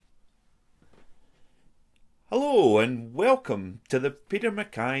Hello and welcome to the Peter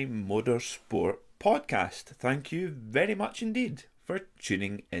Mackay Motorsport podcast. Thank you very much indeed for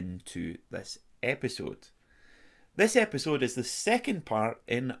tuning into this episode. This episode is the second part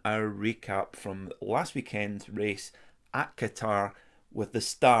in our recap from last weekend's race at Qatar with the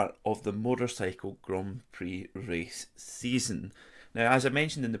start of the Motorcycle Grand Prix race season. Now, as I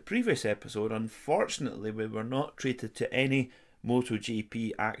mentioned in the previous episode, unfortunately we were not treated to any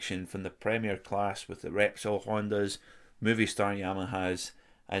MotoGP action from the Premier class with the Repsol Hondas, Movistar Yamahas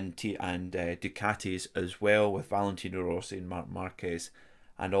and Ducatis as well, with Valentino Rossi and Marc Marquez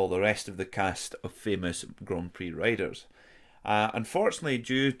and all the rest of the cast of famous Grand Prix riders. Unfortunately,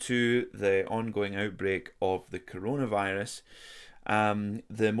 due to the ongoing outbreak of the coronavirus,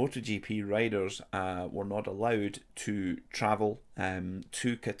 the MotoGP riders were not allowed to travel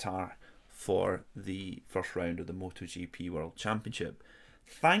to Qatar for the first round of the MotoGP World Championship.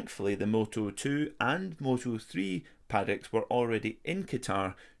 Thankfully, the Moto2 and Moto3 paddocks were already in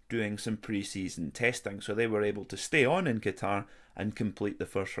Qatar doing some pre-season testing, so they were able to stay on in Qatar and complete the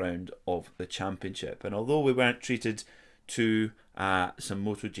first round of the championship. And although we weren't treated to some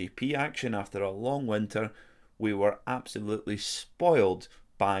MotoGP action after a long winter, we were absolutely spoiled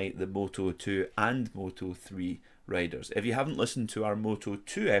by the Moto2 and Moto3 riders. If you haven't listened to our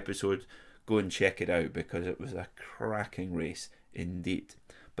Moto2 episode, go and check it out because it was a cracking race indeed.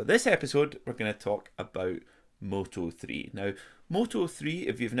 But this episode we're going to talk about Moto3. Now, Moto3,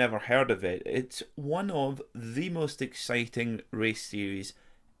 if you've never heard of it, it's one of the most exciting race series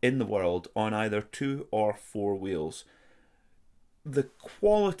in the world on either 2 or 4 wheels. The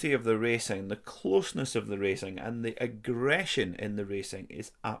quality of the racing, the closeness of the racing and the aggression in the racing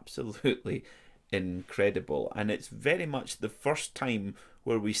is absolutely incredible, and it's very much the first time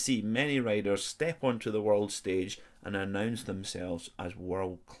where we see many riders step onto the world stage and announce themselves as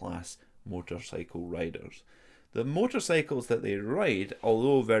world-class motorcycle riders. The motorcycles that they ride,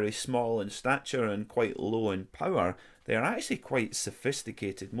 although very small in stature and quite low in power, they are actually quite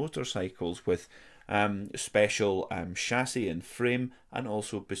sophisticated motorcycles with special chassis and frame and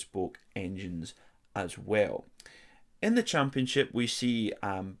also bespoke engines as well. In the championship, we see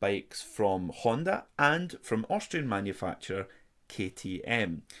bikes from Honda and from Austrian manufacturer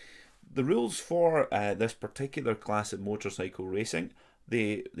KTM. The rules for this particular class of motorcycle racing,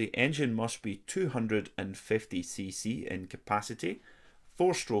 the engine must be 250cc in capacity,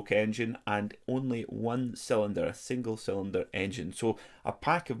 4-stroke engine and only one cylinder, a single cylinder engine. So a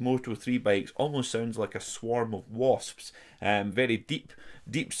pack of Moto3 bikes almost sounds like a swarm of wasps. Very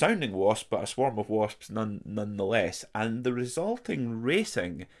deep sounding wasps, but a swarm of wasps nonetheless. And the resulting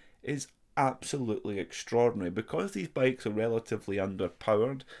racing is absolutely extraordinary. Because these bikes are relatively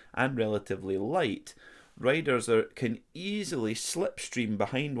underpowered and relatively light, riders can easily slipstream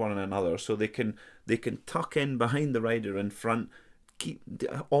behind one another, so they can tuck in behind the rider in front, keep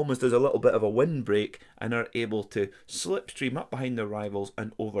almost as a little bit of a windbreak, and are able to slipstream up behind their rivals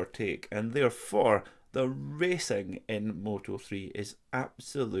and overtake. And therefore, the racing in Moto3 is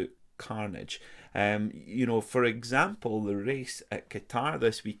absolute carnage. For example, the race at Qatar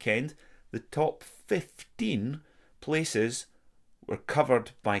this weekend, the top 15 places were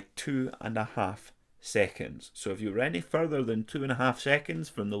covered by 2.5 seconds. So if you were any further than 2.5 seconds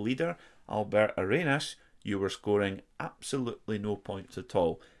from the leader, Albert Arenas, you were scoring absolutely no points at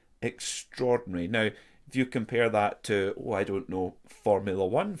all. Extraordinary. Now, if you compare that to, Formula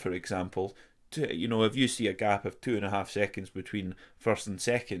 1, for example, if you see a gap of 2.5 seconds between first and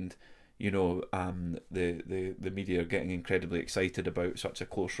second, the media are getting incredibly excited about such a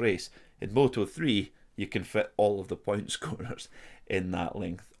close race. In Moto3, you can fit all of the point scorers in that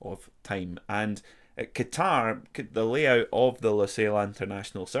length of time. And at Qatar, the layout of the Losail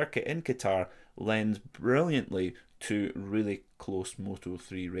International Circuit in Qatar lends brilliantly to really close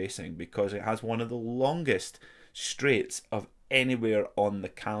Moto3 racing because it has one of the longest straights of anywhere on the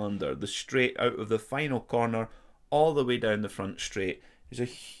calendar. The straight out of the final corner all the way down the front straight is a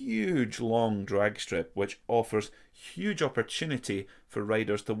huge long drag strip which offers huge opportunity for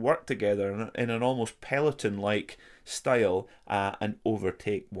riders to work together in an almost peloton-like style and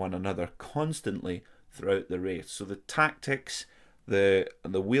overtake one another constantly throughout the race. So the tactics, the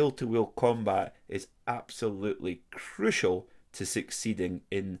wheel-to-wheel combat is absolutely crucial to succeeding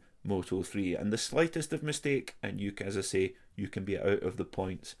in Moto3, and the slightest of mistake and you can be out of the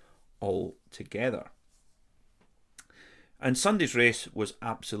points altogether. And Sunday's race was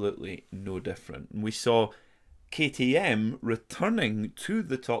absolutely no different. We saw KTM returning to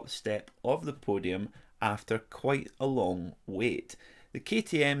the top step of the podium after quite a long wait. the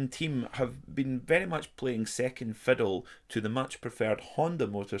KTM team have been very much playing second fiddle to the much preferred Honda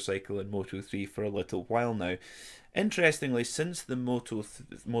motorcycle in Moto3 for a little while now. Interestingly, since the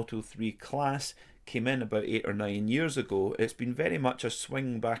Moto3 class came in about 8 or 9 years ago, it's been very much a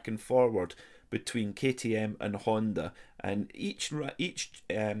swing back and forward between KTM and Honda, and each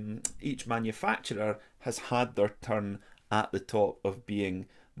manufacturer has had their turn at the top of being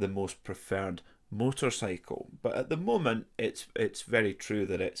the most preferred motorcycle. But at the moment, it's very true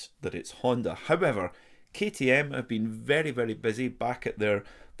that it's Honda. However, KTM have been very, very busy back at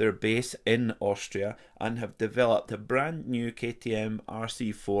their base in Austria and have developed a brand new KTM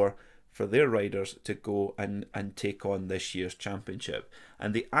RC4 for their riders to go and take on this year's championship.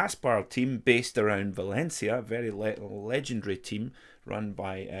 And the Aspar team, based around Valencia, a very legendary team run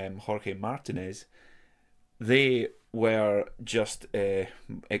by Jorge Martinez, they were just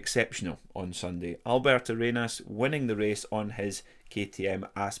exceptional on Sunday. Albert Arenas winning the race on his KTM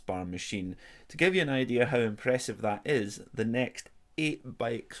Aspar machine. To give you an idea how impressive that is, the next 8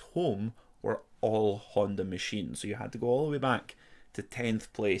 bikes home were all Honda machines. So you had to go all the way back to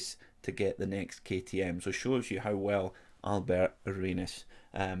 10th place to get the next KTM. So it shows you how well Albert Arenas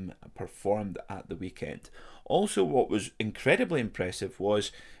performed at the weekend. Also, what was incredibly impressive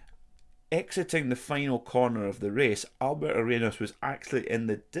was exiting the final corner of the race, Albert Arenas was actually in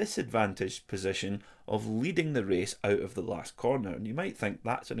the disadvantaged position of leading the race out of the last corner. And you might think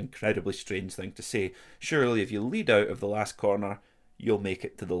that's an incredibly strange thing to say. Surely if you lead out of the last corner, you'll make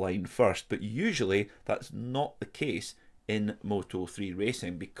it to the line first. But usually that's not the case in Moto3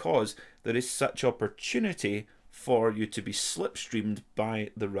 racing, because there is such opportunity for you to be slipstreamed by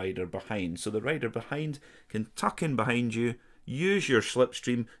the rider behind. So the rider behind can tuck in behind you, use your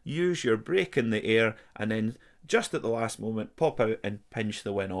slipstream, use your brake in the air, and then just at the last moment pop out and pinch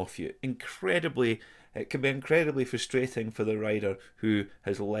the win off you. It can be incredibly frustrating for the rider who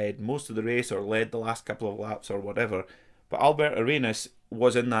has led most of the race or led the last couple of laps or whatever. But Albert Arenas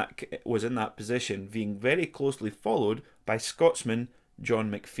was in that position, being very closely followed by Scotsman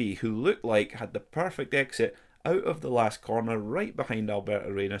John McPhee, who looked like had the perfect exit out of the last corner right behind Albert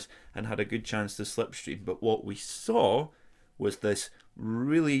Arenas and had a good chance to slipstream. But what we saw was this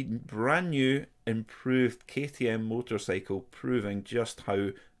really brand new improved KTM motorcycle proving just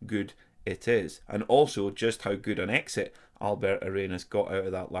how good it is, and also just how good an exit Albert Arenas got out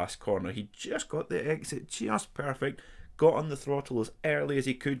of that last corner. He just got the exit just perfect, got on the throttle as early as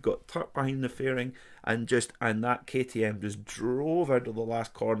he could, got tucked behind the fairing, and that KTM just drove out of the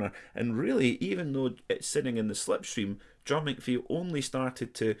last corner. And really, even though it's sitting in the slipstream, John McPhee only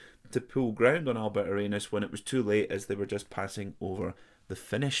started to pull ground on Albert Arenas when it was too late, as they were just passing over the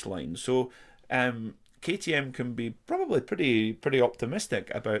finish line. So KTM can be probably pretty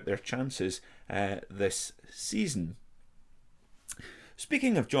optimistic about their chances this season.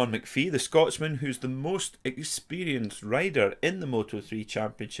 Speaking of John McPhee, the Scotsman, who's the most experienced rider in the Moto3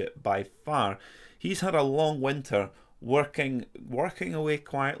 Championship by far, he's had a long winter working away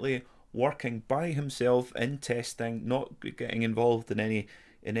quietly, working by himself in testing, not getting involved in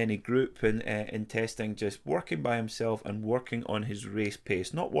any group in testing, just working by himself and working on his race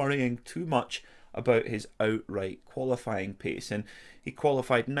pace, not worrying too much about his outright qualifying pace. And he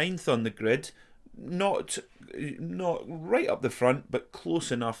qualified 9th on the grid, not right up the front, but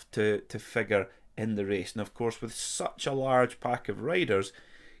close enough to figure in the race. And of course, with such a large pack of riders,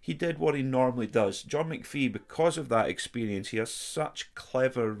 he did what he normally does. John McPhee, because of that experience, he has such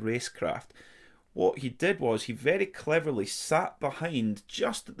clever racecraft. What he did was he very cleverly sat behind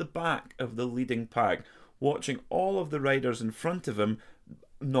just at the back of the leading pack, watching all of the riders in front of him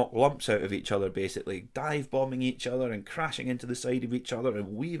knock lumps out of each other, basically dive bombing each other and crashing into the side of each other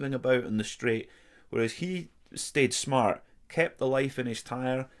and weaving about in the straight, whereas he stayed smart, kept the life in his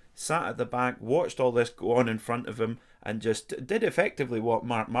tyre, sat at the back, watched all this go on in front of him, and just did effectively what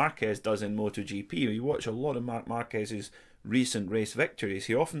Marc Marquez does in MotoGP. You watch a lot of Marc Marquez's recent race victories,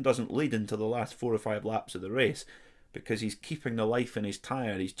 he often doesn't lead until the last 4 or 5 laps of the race, because he's keeping the life in his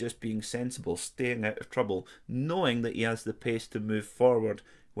tyre. He's just being sensible, staying out of trouble, knowing that he has the pace to move forward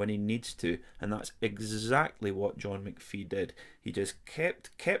when he needs to. And that's exactly what John McPhee did. He just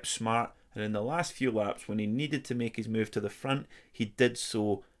kept smart, and in the last few laps, when he needed to make his move to the front, he did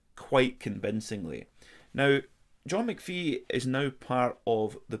so quite convincingly. Now, John McPhee is now part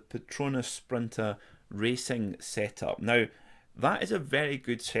of the Petronas Sprinter racing setup. Now, that is a very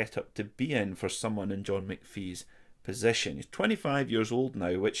good setup to be in for someone in John McPhee's position. He's 25 years old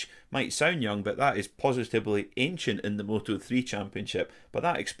now, which might sound young, but that is positively ancient in the Moto3 Championship. But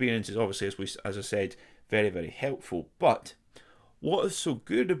that experience is obviously, as I said, very, very helpful. But what is so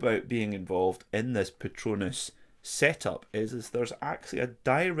good about being involved in this Petronas setup is there's actually a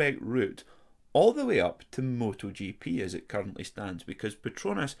direct route all the way up to MotoGP as it currently stands, because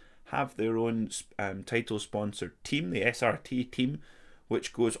Petronas have their own title sponsored team, the SRT team,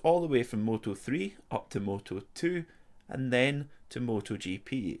 which goes all the way from Moto3 up to Moto2 and then to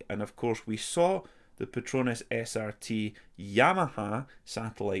MotoGP. And of course we saw the Petronas SRT Yamaha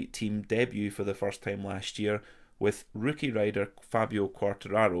satellite team debut for the first time last year with rookie rider Fabio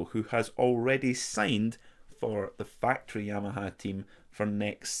Quartararo, who has already signed for the factory Yamaha team for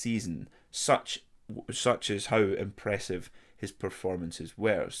next season. Such is how impressive his performances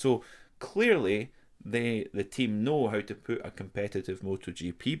were. So clearly the team know how to put a competitive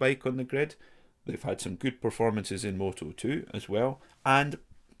MotoGP bike on the grid. They've had some good performances in Moto2 as well. And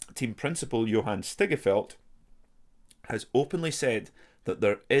team principal Johan Stigefelt has openly said that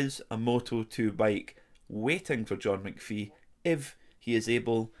there is a Moto2 bike waiting for John McPhee if he is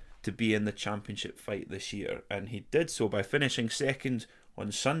able to be in the championship fight this year. And he did so by finishing second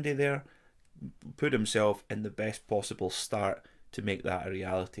on Sunday there, put himself in the best possible start to make that a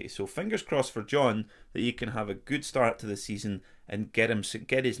reality. So fingers crossed for John that he can have a good start to the season and get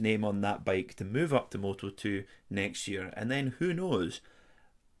his name on that bike to move up to Moto2 next year. And then who knows,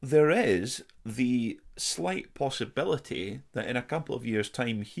 there is the slight possibility that in a couple of years'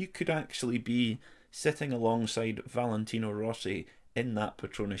 time he could actually be sitting alongside Valentino Rossi in that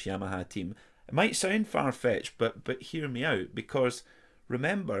Petronas Yamaha team. It might sound far-fetched, but hear me out, because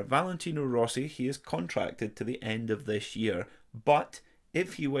remember, Valentino Rossi, he is contracted to the end of this year, but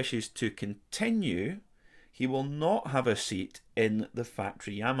if he wishes to continue, he will not have a seat in the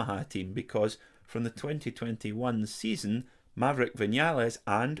factory Yamaha team, because from the 2021 season, Maverick Vinales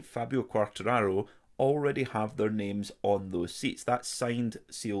and Fabio Quartararo already have their names on those seats. That's signed,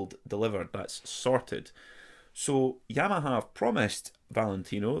 sealed, delivered. That's sorted. So Yamaha have promised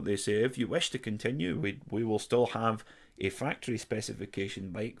Valentino, they say, if you wish to continue, we will still have a factory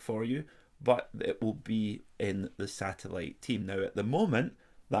specification bike for you, but it will be in the satellite team. Now at the moment,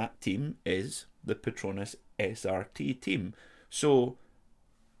 that team is the Petronas SRT team. So,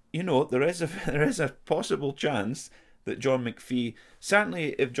 you know, there is a possible chance that John McPhee,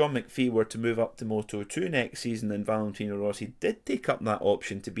 certainly if John McPhee were to move up to Moto2 next season and Valentino Rossi did take up that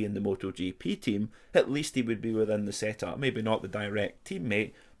option to be in the MotoGP team, at least he would be within the setup. Maybe not the direct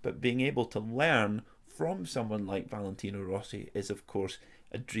teammate, but being able to learn from someone like Valentino Rossi is of course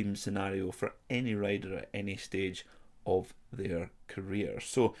a dream scenario for any rider at any stage of their career.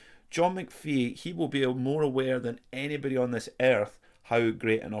 So John McPhee, he will be more aware than anybody on this earth how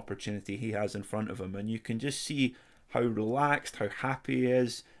great an opportunity he has in front of him, and you can just see how relaxed, how happy he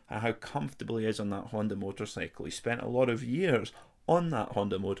is, and how comfortable he is on that Honda motorcycle. He spent a lot of years on that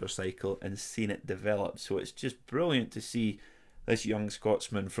Honda motorcycle and seen it develop. So it's just brilliant to see this young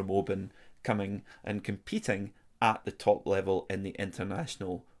Scotsman from Oban coming and competing at the top level in the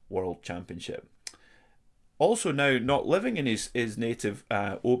International World Championship. Also now not living in his native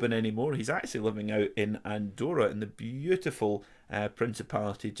Oban anymore, he's actually living out in Andorra, in the beautiful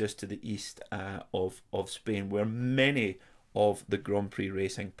principality just to the east of Spain, where many of the Grand Prix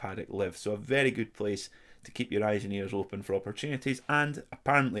racing paddock live. So a very good place to keep your eyes and ears open for opportunities, and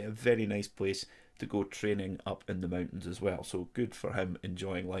apparently a very nice place to go training up in the mountains as well. So good for him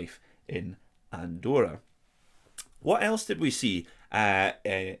enjoying life in Andorra. What else did we see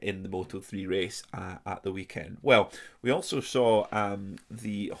in the Moto3 race at the weekend? Well, we also saw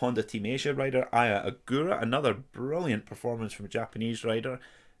the Honda Team Asia rider Aya Agura, another brilliant performance from a Japanese rider,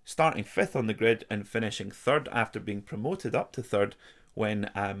 starting 5th on the grid and finishing 3rd after being promoted up to 3rd when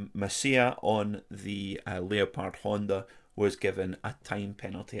Masia on the Leopard Honda was given a time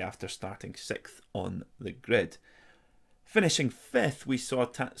penalty after starting 6th on the grid. Finishing 5th, we saw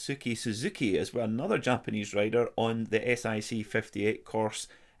Tatsuki Suzuki as well, another Japanese rider on the SIC 58 course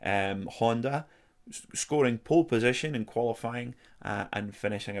Honda, scoring pole position in qualifying and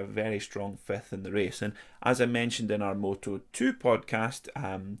finishing a very strong 5th in the race. And as I mentioned in our Moto2 podcast,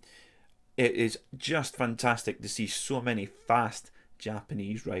 it is just fantastic to see so many fast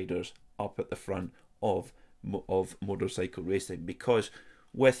Japanese riders up at the front of motorcycle racing, because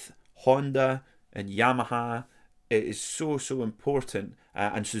with Honda and Yamaha, it is so important,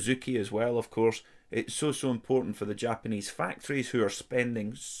 and Suzuki as well, of course. It's so important for the Japanese factories who are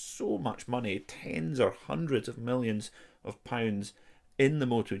spending so much money, tens or hundreds of millions of pounds in the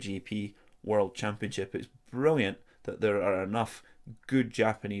MotoGP World Championship. It's brilliant that there are enough good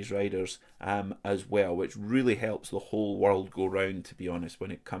Japanese riders as well, which really helps the whole world go round, to be honest,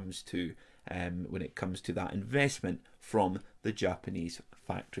 when it comes to that investment from the Japanese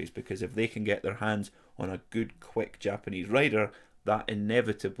factories. Because if they can get their hands on a good, quick Japanese rider, that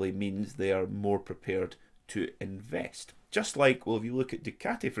inevitably means they are more prepared to invest. Just like, well, if you look at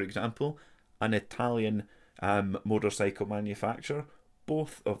Ducati, for example, an Italian motorcycle manufacturer,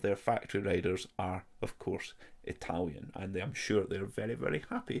 both of their factory riders are, of course, Italian, and I'm sure they're very, very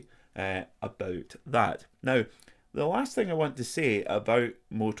happy about that. Now, the last thing I want to say about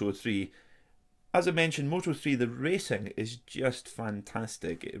Moto3, as I mentioned, Moto3, the racing is just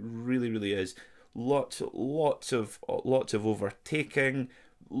fantastic. It really, really is. Lots of overtaking,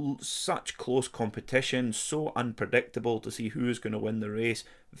 such close competition, so unpredictable to see who's going to win the race.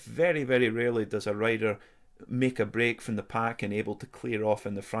 Very, very rarely does a rider make a break from the pack and able to clear off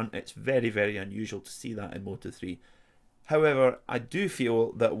in the front. It's very, very unusual to see that in Moto3. However, I do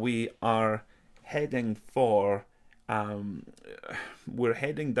feel that we are heading for we're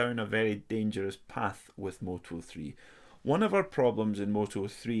heading down a very dangerous path with Moto3. One of our problems in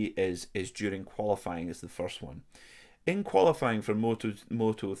Moto3 is during qualifying is the first one. In qualifying for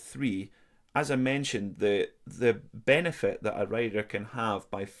Moto3, as I mentioned, the benefit that a rider can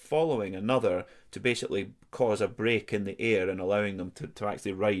have by following another to basically cause a break in the air and allowing them to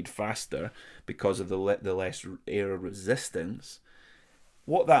actually ride faster because of the less air resistance.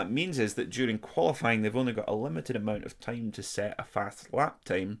 What that means is that during qualifying, they've only got a limited amount of time to set a fast lap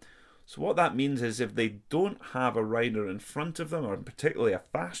time. So what that means is if they don't have a rider in front of them, or particularly a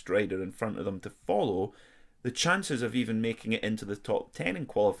fast rider in front of them to follow, the chances of even making it into the top 10 in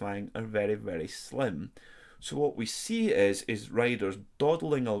qualifying are very, very slim. So what we see is riders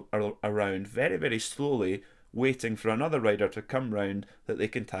dawdling around very, very slowly, waiting for another rider to come round that they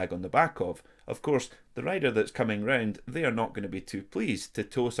can tag on the back of. Of course, the rider that's coming round, they are not going to be too pleased to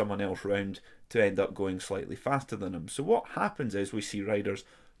tow someone else round to end up going slightly faster than them. So what happens is we see riders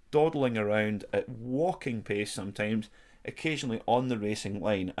dawdling around at walking pace sometimes, occasionally on the racing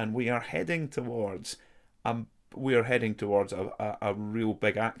line, and we are heading towards a real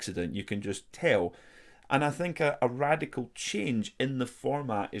big accident. You can just tell. And I think a radical change in the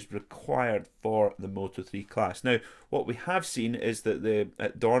format is required for the Moto3 class. Now, what we have seen is that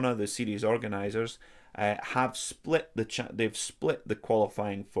at Dorna, the series organisers, have split the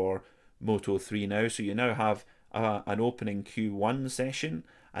qualifying for Moto3 now. So you now have an opening Q1 session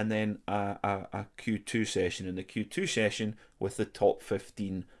and then a Q2 session. In the Q2 session with the top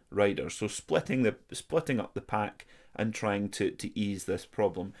 15 riders. So splitting up the pack and trying to ease this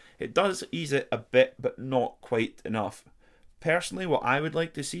problem. It does ease it a bit, but not quite enough. Personally, what I would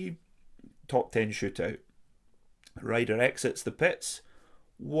like to see, top 10 shootout. Rider exits the pits,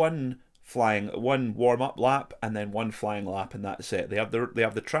 one warm-up lap, and then one flying lap, and that's it. They have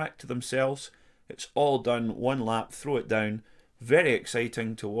the track to themselves. It's all done, one lap, throw it down. Very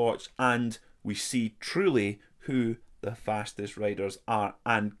exciting to watch, and we see truly who the fastest riders are.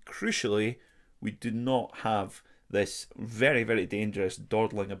 And crucially, we do not have this very, very dangerous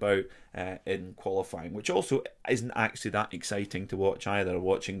dawdling about in qualifying, which also isn't actually that exciting to watch either,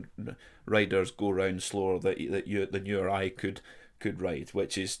 watching riders go round slower than you or I could ride,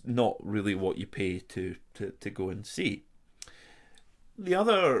 which is not really what you pay to go and see. The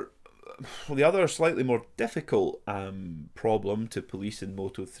other slightly more difficult problem to police in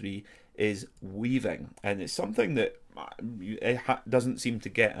Moto3 is weaving, and it's something that doesn't seem to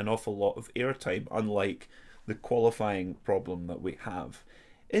get an awful lot of airtime, unlike the qualifying problem that we have.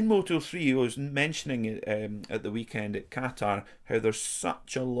 In Moto3, I was mentioning at the weekend at Qatar how there's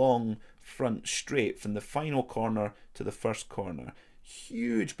such a long front straight from the final corner to the first corner.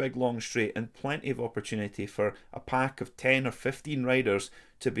 Huge big long straight and plenty of opportunity for a pack of 10 or 15 riders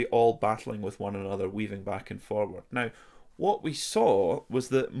to be all battling with one another, weaving back and forward. Now, what we saw was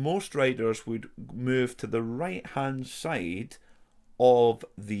that most riders would move to the right hand side of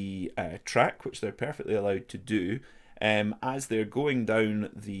the track, which they're perfectly allowed to do, as they're going down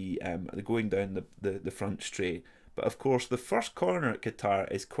the front straight. But of course, the first corner at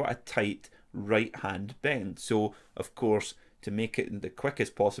Qatar is quite a tight right-hand bend. So, of course, to make it in the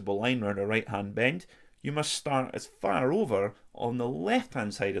quickest possible line around a right-hand bend, you must start as far over on the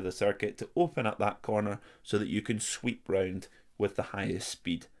left-hand side of the circuit to open up that corner so that you can sweep round with the highest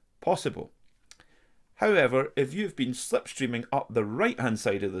speed possible. However, if you've been slipstreaming up the right-hand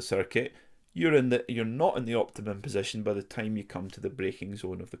side of the circuit, you're not in the optimum position by the time you come to the braking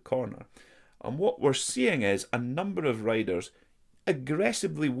zone of the corner. And what we're seeing is a number of riders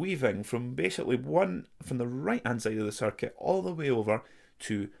aggressively weaving from the right-hand side of the circuit all the way over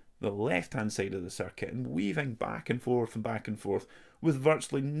to the left-hand side of the circuit, and weaving back and forth with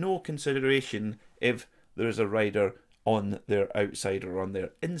virtually no consideration if there is a rider on their outside or on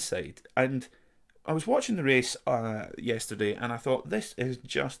their inside. And I was watching the race yesterday, and I thought, this is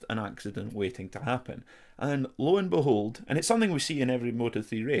just an accident waiting to happen. And lo and behold, and it's something we see in every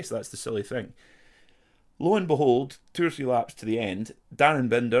Moto3 race, that's the silly thing. Lo and behold, 2 or 3 laps to the end, Darren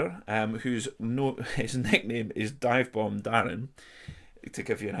Binder, his nickname is Dive Bomb Darren, to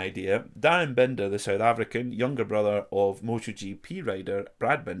give you an idea, Darren Binder, the South African, younger brother of MotoGP rider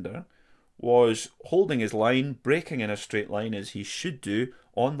Brad Binder, was holding his line, braking in a straight line as he should do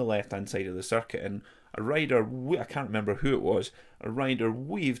on the left-hand side of the circuit, and a rider, I can't remember who it was, a rider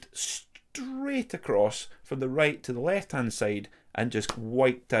weaved straight across from the right to the left-hand side and just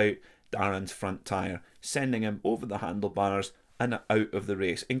wiped out Darren's front tyre, sending him over the handlebars and out of the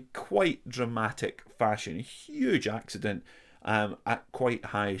race in quite dramatic fashion. A huge accident at quite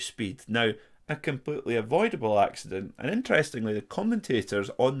high speed. Now, a completely avoidable accident, and interestingly, the commentators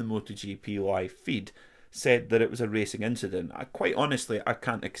on the MotoGP live feed said that it was a racing incident. Quite honestly, I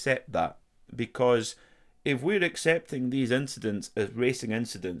can't accept that, because if we're accepting these incidents as racing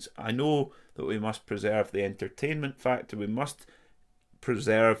incidents, I know that we must preserve the entertainment factor, we must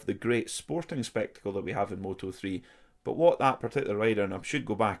preserve the great sporting spectacle that we have in Moto3. But what that particular rider, and I should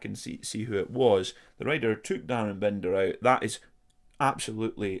go back and see who it was, the rider who took Darren Binder out, that is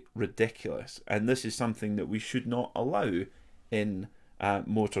absolutely ridiculous. And this is something that we should not allow in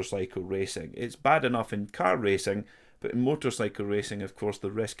motorcycle racing. It's bad enough in car racing, but in motorcycle racing, of course,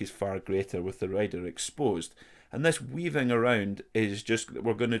 the risk is far greater with the rider exposed. And this weaving around is just,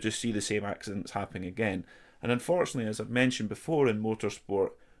 we're going to just see the same accidents happening again. And unfortunately, as I've mentioned before in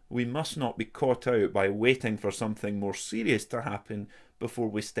motorsport, we must not be caught out by waiting for something more serious to happen before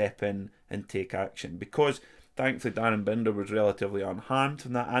we step in and take action. Because thankfully Darren Binder was relatively unharmed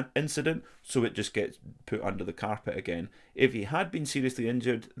from that incident, so it just gets put under the carpet again. If he had been seriously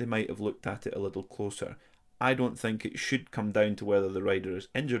injured, they might have looked at it a little closer. I don't think it should come down to whether the rider is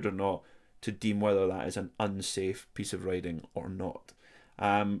injured or not to deem whether that is an unsafe piece of riding or not.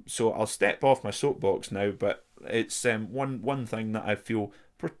 So I'll step off my soapbox now, but it's one thing that I feel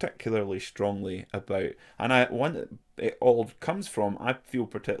particularly strongly about, and it all comes from, I feel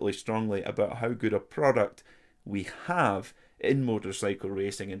particularly strongly about how good a product we have in motorcycle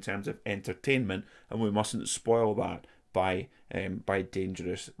racing in terms of entertainment, and we mustn't spoil that by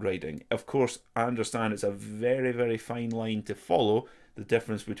dangerous riding. Of course, I understand it's a very, very fine line to follow, the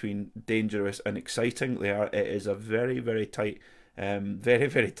difference between dangerous and exciting. It is a very, very tight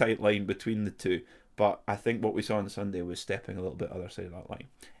line between the two. But I think what we saw on Sunday was stepping a little bit other side of that line.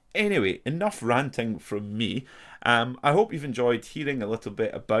 Anyway, enough ranting from me. I hope you've enjoyed hearing a little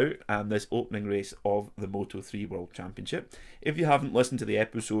bit about this opening race of the Moto3 World Championship. If you haven't listened to the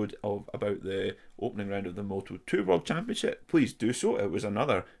episode about the opening round of the Moto2 World Championship, please do so. It was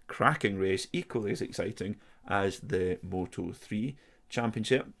another cracking race, equally as exciting as the Moto3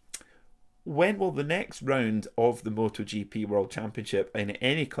 Championship. When will the next round of the MotoGP World Championship in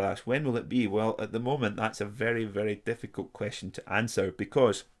any class, when will it be? Well, at the moment, that's a very, very difficult question to answer,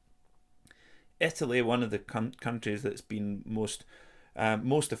 because Italy, one of the countries that's been most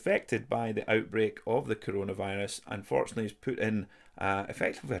affected by the outbreak of the coronavirus, unfortunately has put in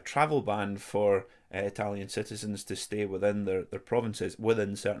effectively a travel ban for Italian citizens to stay within their provinces,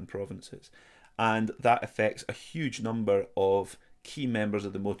 within certain provinces. And that affects a huge number of key members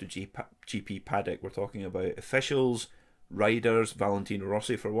of the MotoGP paddock. We're talking about officials, riders. Valentino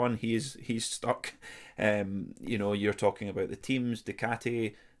Rossi, for one, he's stuck. You're talking about the teams,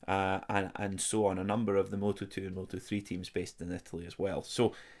 Ducati, and so on. A number of the Moto2 and Moto3 teams based in Italy as well.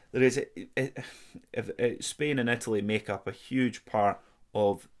 So there is Spain and Italy make up a huge part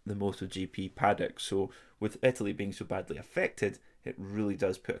of the MotoGP paddock. So with Italy being so badly affected, it really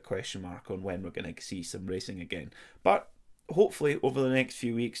does put a question mark on when we're going to see some racing again. But hopefully over the next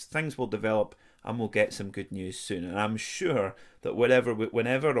few weeks things will develop and we'll get some good news soon. And I'm sure that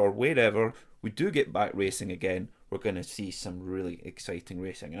whenever or wherever we do get back racing again, we're going to see some really exciting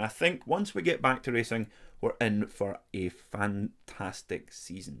racing. And I think once we get back to racing, we're in for a fantastic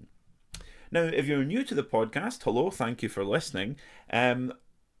season. Now, if you're new to the podcast, hello, thank you for listening.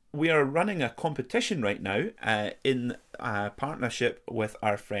 We are running a competition right now in partnership with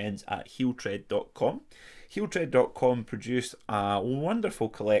our friends at HeelTread.com. HeelTread.com produced a wonderful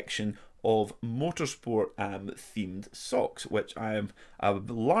collection of motorsport themed socks, which I am a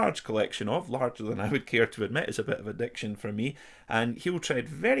large collection of, larger than I would care to admit. It's a bit of addiction for me. And HeelTread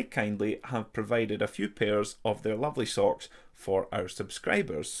very kindly have provided a few pairs of their lovely socks for our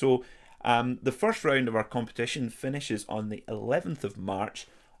subscribers. So the first round of our competition finishes on the 11th of March.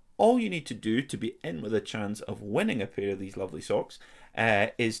 All you need to do to be in with a chance of winning a pair of these lovely socks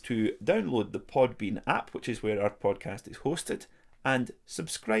is to download the Podbean app, which is where our podcast is hosted, and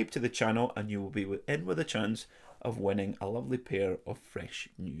subscribe to the channel, and you will be in with a chance of winning a lovely pair of fresh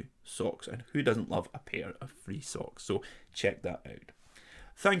new socks. And who doesn't love a pair of free socks? So check that out.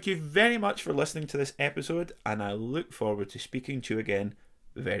 Thank you very much for listening to this episode, and I look forward to speaking to you again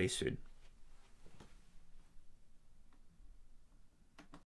very soon.